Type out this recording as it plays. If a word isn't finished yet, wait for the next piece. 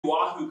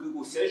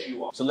Google says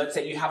you are. So let's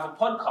say you have a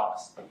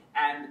podcast,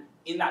 and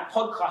in that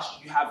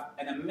podcast, you have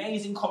an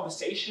amazing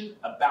conversation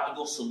about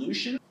your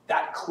solution.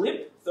 That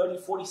clip, 30,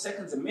 40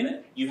 seconds, a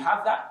minute, you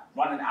have that,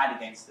 run an ad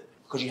against it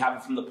because you have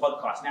it from the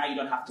podcast. Now you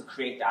don't have to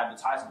create the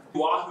advertisement.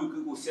 You are who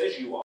Google says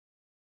you are.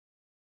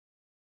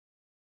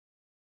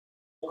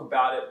 Talk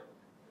about it,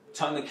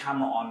 turn the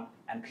camera on,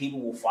 and people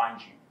will find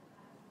you.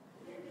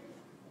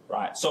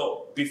 Right,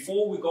 so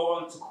before we go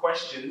on to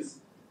questions,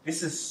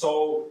 this is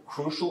so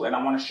crucial, and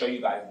I want to show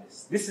you guys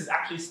this. This is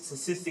actually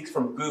statistics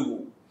from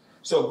Google.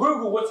 So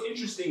Google, what's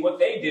interesting, what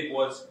they did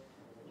was,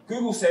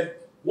 Google said,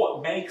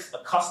 what makes a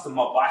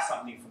customer buy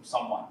something from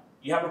someone?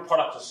 You have a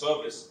product or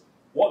service,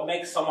 what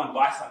makes someone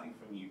buy something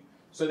from you?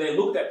 So they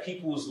looked at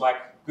people's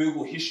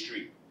Google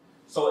history.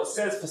 So it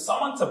says for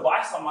someone to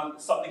buy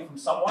something from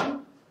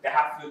someone, they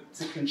have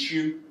to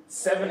consume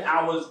 7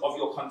 hours of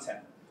your content.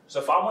 So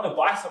if I want to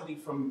buy something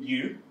from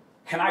you,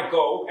 can I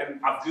go, and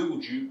I've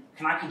Googled you,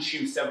 can I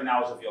consume 7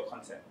 hours of your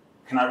content?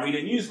 Can I read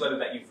a newsletter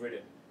that you've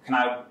written? Can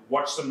I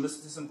listen to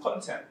some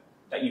content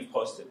that you've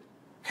posted?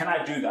 Can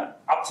I do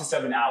that? Up to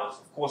 7 hours.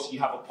 Of course, you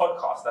have a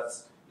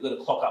podcast, you're going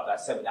to clock up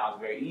that 7 hours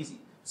very easy.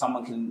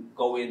 Someone can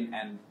go in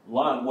and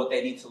learn what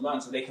they need to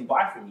learn so they can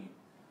buy from you.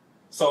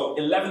 So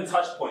 11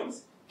 touch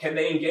points. Can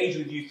they engage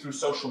with you through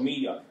social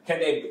media?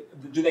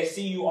 Do they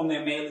see you on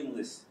their mailing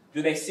list?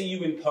 Do they see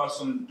you in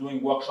person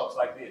doing workshops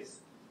like this?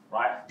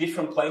 Right?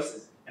 Different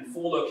places and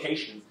 4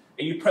 locations.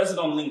 Are you present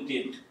on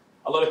LinkedIn?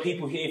 A lot of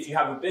people here, if you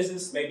have a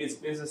business, maybe it's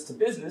business to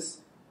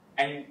business,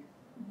 and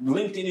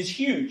LinkedIn is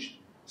huge.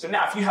 So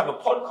now if you have a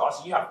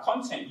podcast, you have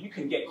content, you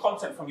can get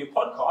content from your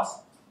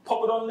podcast,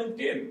 pop it on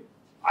LinkedIn.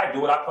 I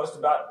do it, I post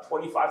about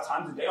 25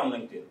 times a day on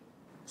LinkedIn.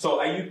 So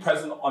are you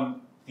present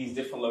on these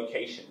different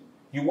locations?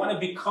 You want to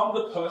become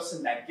the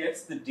person that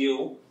gets the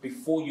deal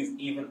before you've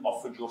even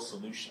offered your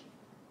solution.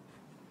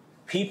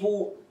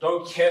 People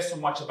don't care so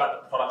much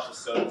about the product or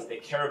service, they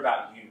care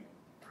about you.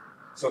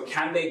 So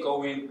can they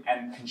go in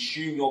and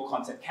consume your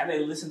content? Can they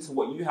listen to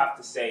what you have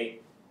to say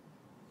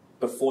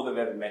before they've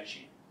ever met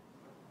you?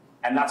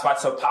 And that's why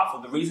it's so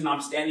powerful. The reason I'm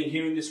standing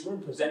here in this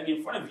room presenting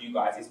in front of you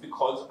guys is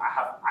because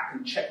I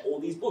can check all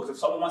these books. If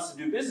someone wants to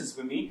do business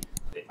with me,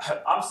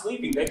 I'm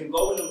sleeping. They can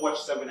go in and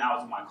watch 7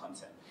 hours of my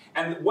content.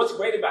 And what's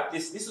great about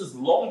this is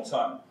long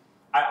term.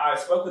 I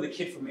spoke with a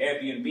kid from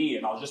Airbnb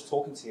and I was just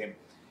talking to him.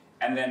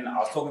 And then I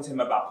was talking to him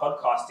about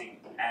podcasting,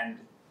 and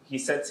he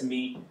said to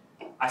me,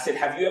 I said,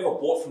 have you ever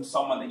bought from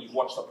someone that you've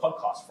watched a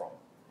podcast from?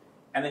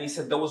 And then he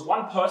said, there was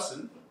one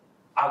person,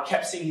 I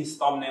kept seeing his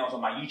thumbnails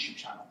on my YouTube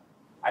channel.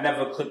 I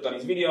never clicked on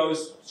his videos,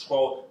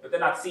 scrolled, but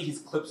then I'd see his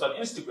clips on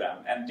Instagram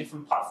and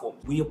different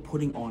platforms. We are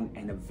putting on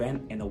an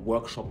event and a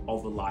workshop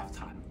of a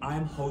lifetime. I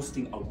am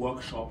hosting a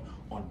workshop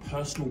on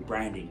personal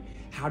branding,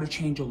 how to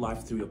change your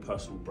life through your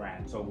personal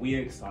brand. So we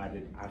are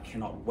excited. I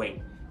cannot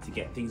wait to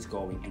get things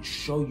going and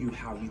show you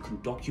how you can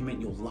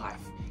document your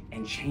life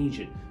and change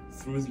it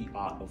through the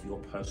art of your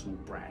personal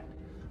brand.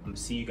 I'm gonna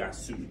see you guys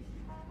soon.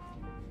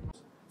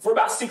 For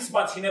about 6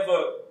 months, he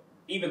never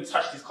even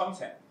touched his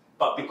content.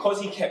 But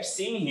because he kept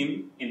seeing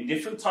him in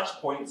different touch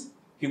points,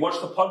 he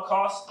watched the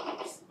podcast,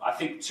 I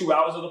think 2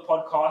 hours of the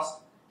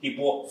podcast, he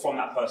bought from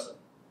that person.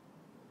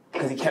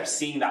 Because he kept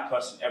seeing that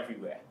person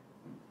everywhere.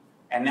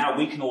 And now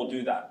we can all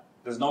do that.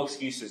 There's no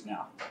excuses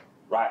now,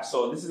 right?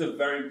 So this is a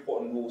very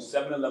important rule,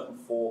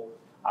 7-11-4,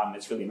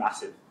 it's really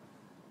massive.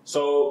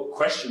 So,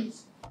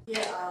 questions?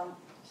 Yeah,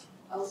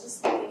 I was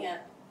just looking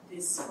at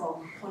this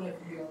from point of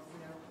view of,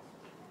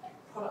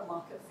 product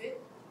market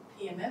fit,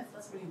 PMF,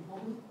 that's really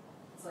important.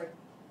 It's like,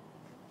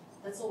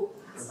 that's all,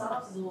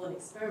 startups is all an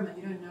experiment.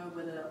 You don't know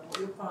whether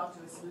your product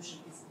or a solution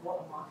is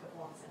what the market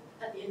wants.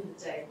 And at the end of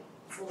the day,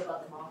 it's all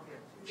about the market.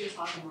 Who's your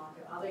target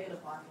market? Are they going to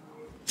buy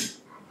from you?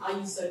 Are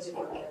you so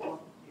different that they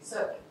want you?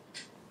 So,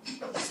 you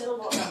said a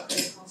lot about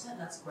creating content,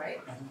 that's great.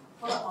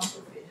 Product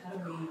market fit, how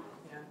do we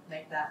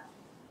make that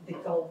the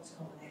gold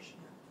combination?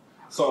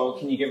 So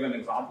can you give an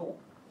example?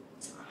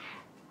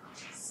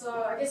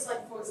 So I guess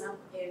for example,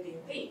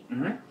 Airbnb.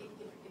 Mm-hmm.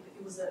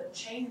 It was a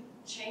change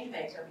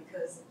maker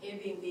because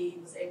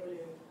Airbnb was able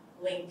to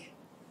link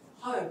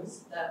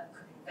homes that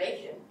could be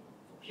vacant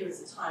for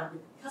periods of time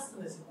with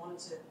customers who wanted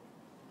to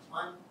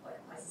find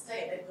a place to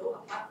stay. They built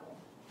a platform,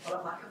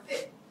 product market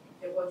fit.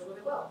 It worked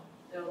really well.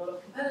 There are a lot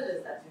of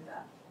competitors that do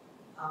that.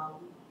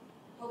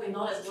 Probably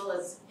not as well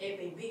as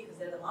Airbnb because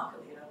they're the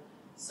market leader.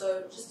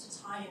 So just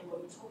to tie in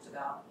what you talked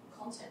about,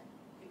 content.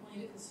 People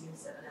need to consume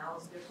 7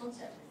 hours of your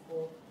content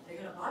before they're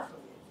going to buy from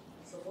you.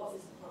 So what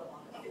is the product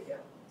market fit here?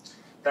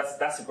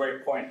 That's a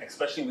great point,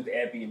 especially with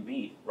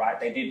Airbnb, right?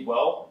 They did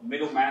well.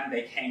 Middleman,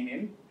 they came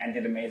in and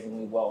did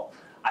amazingly well.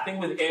 I think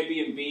with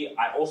Airbnb,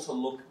 I also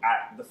look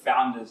at the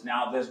founders.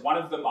 Now, there's one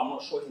of them, I'm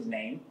not sure his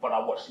name, but I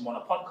watched him on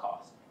a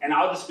podcast. And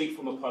I'll just speak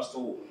from a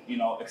personal,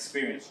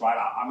 experience, right?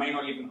 I may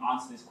not even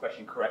answer this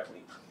question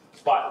correctly,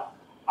 but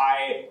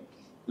I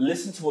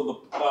listened to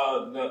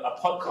a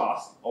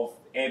podcast of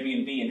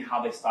Airbnb and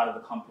how they started the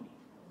company,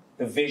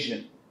 the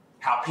vision,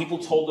 how people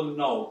told them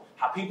no,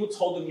 how people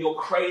told them you're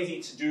crazy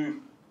to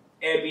do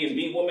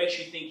Airbnb. What makes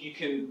you think you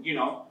can,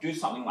 do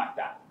something like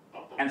that?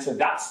 And so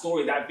that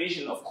story, that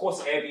vision, of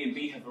course,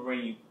 Airbnb have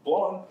already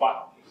blown,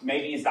 but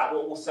maybe is that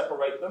what will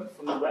separate them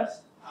from the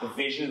rest? The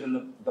visions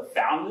and the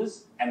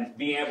founders, and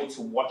being able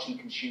to watch and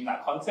consume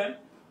that content.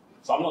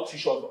 So I'm not too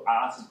sure if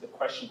I answered the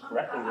question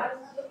correctly.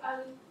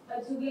 I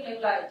do believe,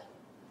 like,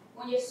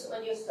 when you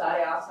start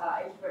as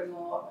an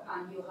entrepreneur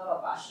and you have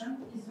a passion,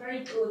 it's very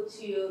good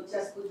to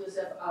just put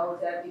yourself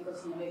out there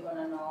because you're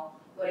gonna know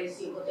what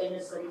is your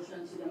potential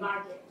solution to the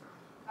market.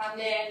 And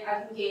then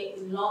I think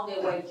along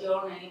the way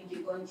journey,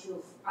 you're going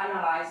to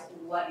analyze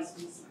what is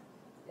missing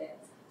there.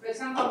 For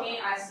example, me,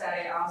 I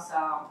started as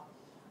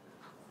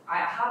I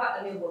have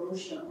an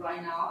evolution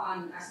right now,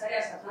 and I started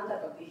as a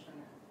content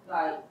practitioner,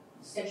 like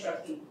sexual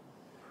healing.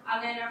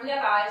 And then I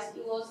realized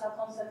it was a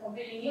concept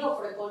completely new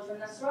for the culture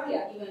in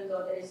Australia, even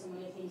though there is so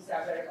many things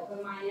that are very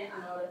open-minded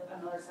and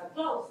others are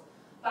closed.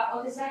 But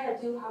on the side,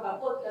 I do have a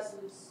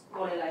podcast which is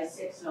called like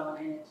Sex, Love,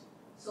 and Energy.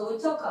 So we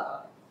talk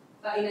about it,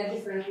 but in a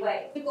different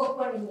way. People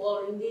who are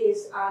involved in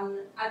this, and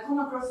I come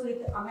across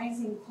with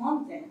amazing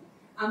content,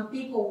 and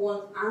people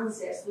want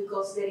answers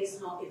because there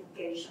is no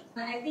education.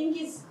 And I think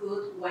it's a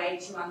good way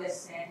to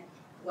understand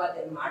what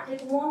the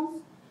market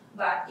wants,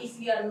 but if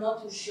you are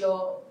not to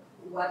show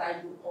what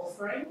are you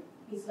offering,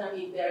 it's going to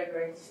be very,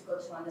 very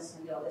difficult to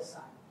understand the other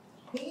side.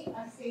 Me,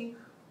 I think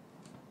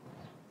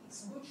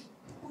it's good to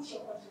put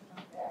your content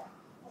out there.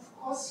 Of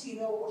course, you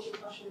know what you're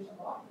passionate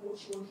about, what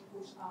you want to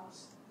put out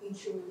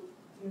into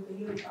the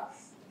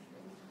universe.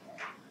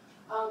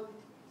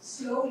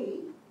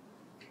 Slowly,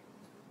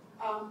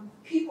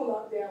 people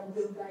out there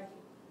will like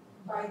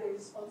it. By the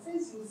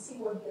responses, you'll see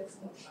what gets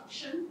more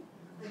traction,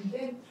 and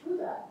then through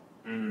that,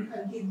 you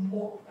can give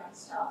more of that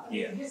stuff, and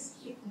you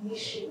just keep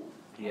niching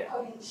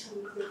according to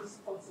the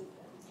responses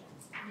that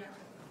you get.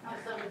 Yeah,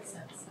 that makes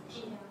sense.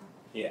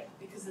 Yeah.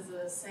 Because there's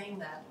a saying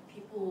that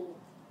people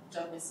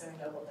don't necessarily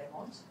know what they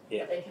want,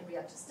 Yeah. but they can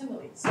react to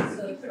stimuli. So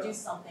if you produce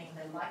something and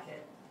they like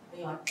it, then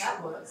you're like,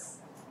 that works.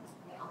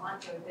 I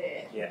might go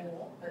there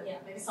more, but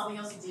maybe something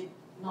else you did,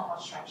 not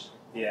much traction.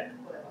 Yeah.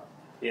 Whatever.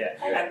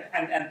 Yeah,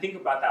 and think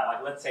about that,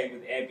 like let's say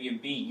with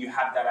Airbnb, you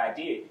have that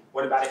idea.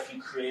 What about if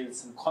you created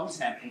some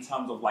content in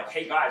terms of like,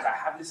 hey guys, I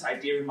have this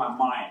idea in my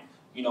mind,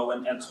 you know,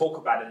 and talk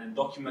about it and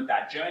document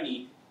that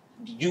journey.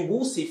 You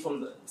will see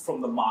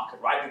from the market,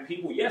 right? And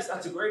people, yes,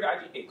 that's a great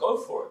idea, go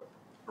for it,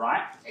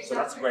 right? Exactly. So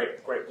that's a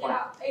great point.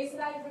 Yeah, it's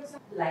like, for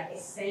example, like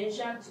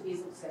essential to be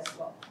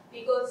successful,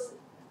 because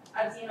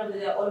at the end of the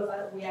day, all of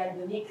us, we are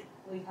unique.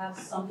 We have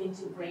something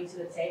to bring to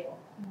the table.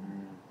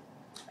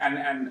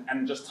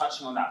 And just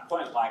touching on that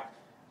point, like,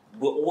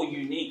 we're all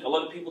unique. A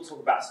lot of people talk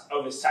about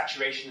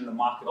oversaturation in the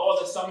market. Oh,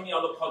 there's so many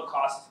other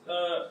podcasts.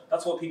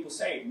 That's what people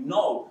say.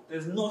 No,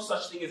 there's no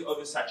such thing as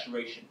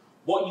oversaturation.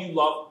 What you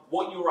love,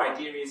 what your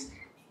idea is,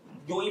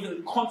 you're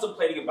even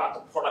contemplating about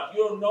the product.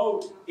 You don't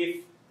know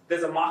if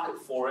there's a market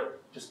for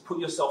it. Just put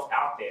yourself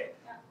out there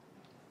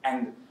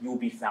and you'll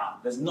be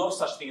found. There's no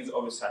such thing as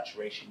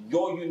oversaturation.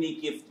 Your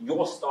unique gift,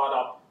 your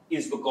startup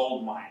is the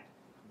gold mine.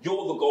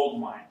 You're the gold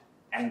mine.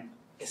 And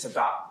it's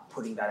about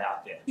putting that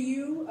out there. Do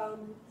you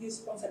use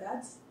sponsored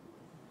ads?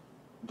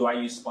 Do I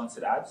use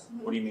sponsored ads? Mm-hmm.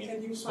 What do you mean?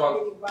 Can you find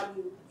any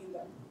value in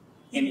them?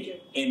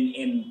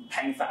 In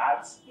paying for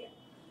ads? Yeah.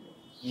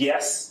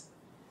 Yes.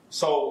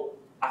 So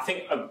I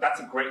think that's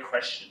a great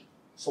question.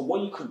 So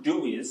what you could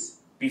do is,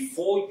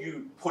 before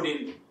you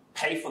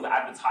pay for the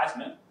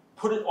advertisement,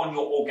 put it on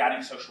your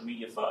organic social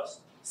media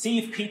first. See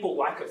if people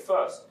like it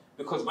first.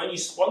 Because when you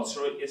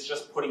sponsor it, it's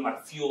just putting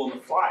like fuel on the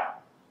fire.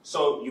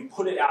 So you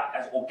put it out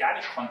as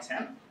organic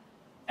content,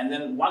 and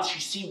then once you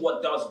see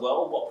what does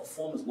well, what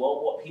performs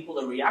well, what people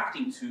are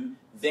reacting to,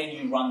 then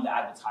you run the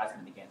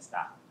advertisement against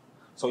that.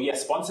 So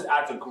yes, sponsored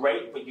ads are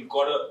great, but you've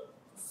got to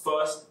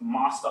first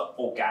master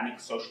organic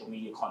social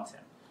media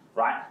content,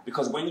 right?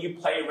 Because when you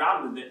play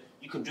around with it,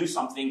 you can do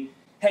something.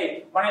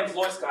 Hey, my name's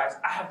Lois, guys.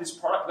 I have this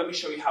product. Let me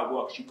show you how it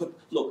works.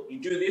 You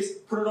do this,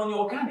 put it on your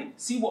organic.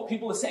 See what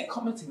people are saying,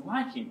 commenting,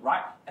 liking,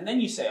 right? And then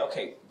you say,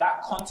 okay,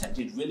 that content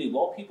did really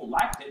well. People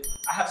liked it.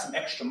 I have some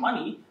extra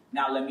money.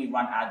 Now let me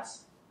run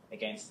ads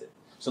against it.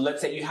 So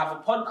let's say you have a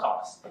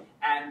podcast,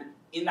 and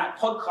in that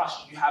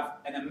podcast, you have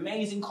an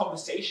amazing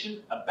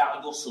conversation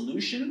about your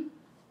solution.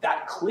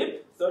 That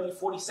clip, 30,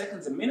 40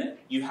 seconds a minute,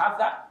 you have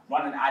that,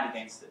 run an ad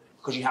against it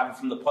because you have it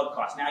from the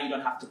podcast. Now you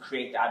don't have to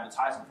create the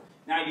advertisement.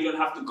 Now you don't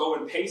have to go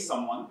and pay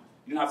someone.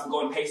 You don't have to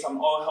go and pay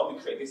someone, oh, help me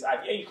create this ad.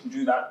 Yeah, you can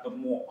do that at a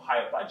more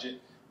higher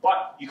budget,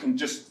 but you can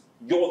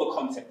you're the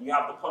content. You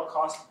have the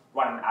podcast,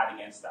 run an ad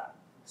against that.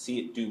 See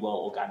it do well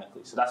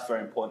organically. So that's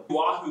very important. You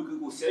are who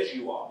Google says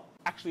you are.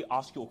 Actually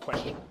ask you a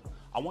question.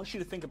 I want you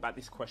to think about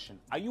this question.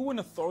 Are you an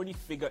authority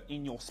figure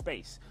in your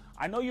space?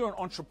 I know you're an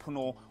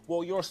entrepreneur,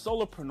 well, you're a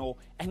solopreneur,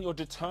 and you're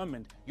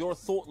determined. You're a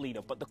thought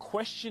leader. But the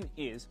question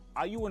is,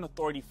 are you an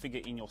authority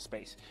figure in your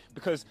space?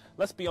 Because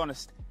let's be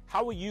honest,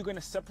 how are you going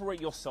to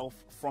separate yourself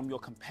from your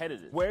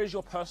competitors? Where is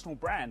your personal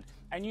brand?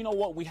 And you know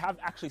what? We have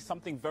actually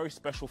something very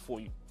special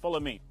for you. Follow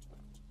me.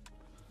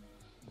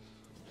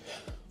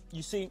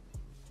 You see,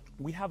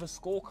 we have a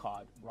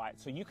scorecard, right?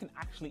 So you can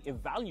actually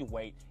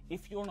evaluate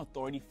if you're an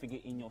authority figure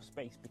in your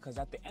space, because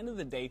at the end of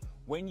the day,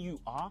 when you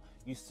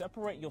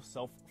separate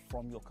yourself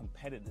from your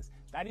competitors.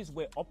 That is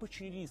where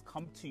opportunities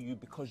come to you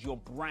because your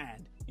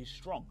brand is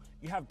strong.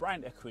 You have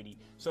brand equity.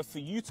 So for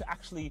you to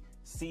actually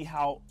see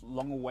how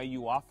long away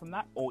you are from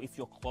that, or if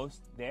you're close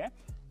there,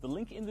 the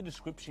link in the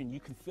description, you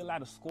can fill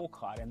out a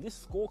scorecard. And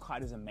this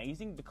scorecard is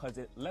amazing because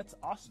it lets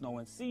us know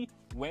and see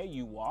where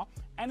you are.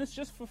 And it's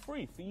just for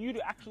free for you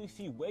to actually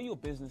see where your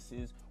business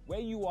is, where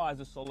you are as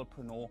a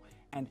solopreneur,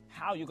 and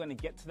how you're going to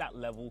get to that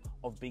level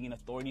of being an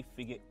authority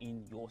figure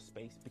in your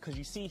space. Because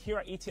you see, here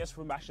at ETS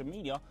Rubasha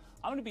Media,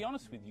 I'm going to be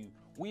honest with you,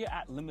 we are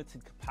at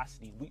limited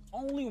capacity. We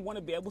only want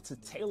to be able to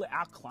tailor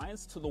our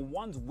clients to the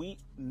ones we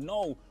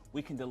know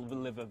we can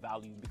deliver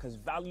value, because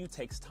value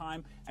takes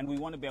time and we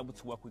want to be able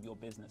to work with your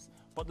business.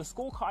 But the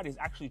scorecard is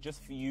actually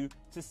just for you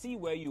to see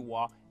where you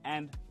are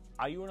and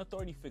are you an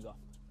authority figure?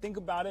 Think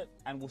about it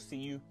and we'll see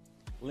you.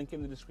 Link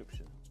in the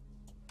description.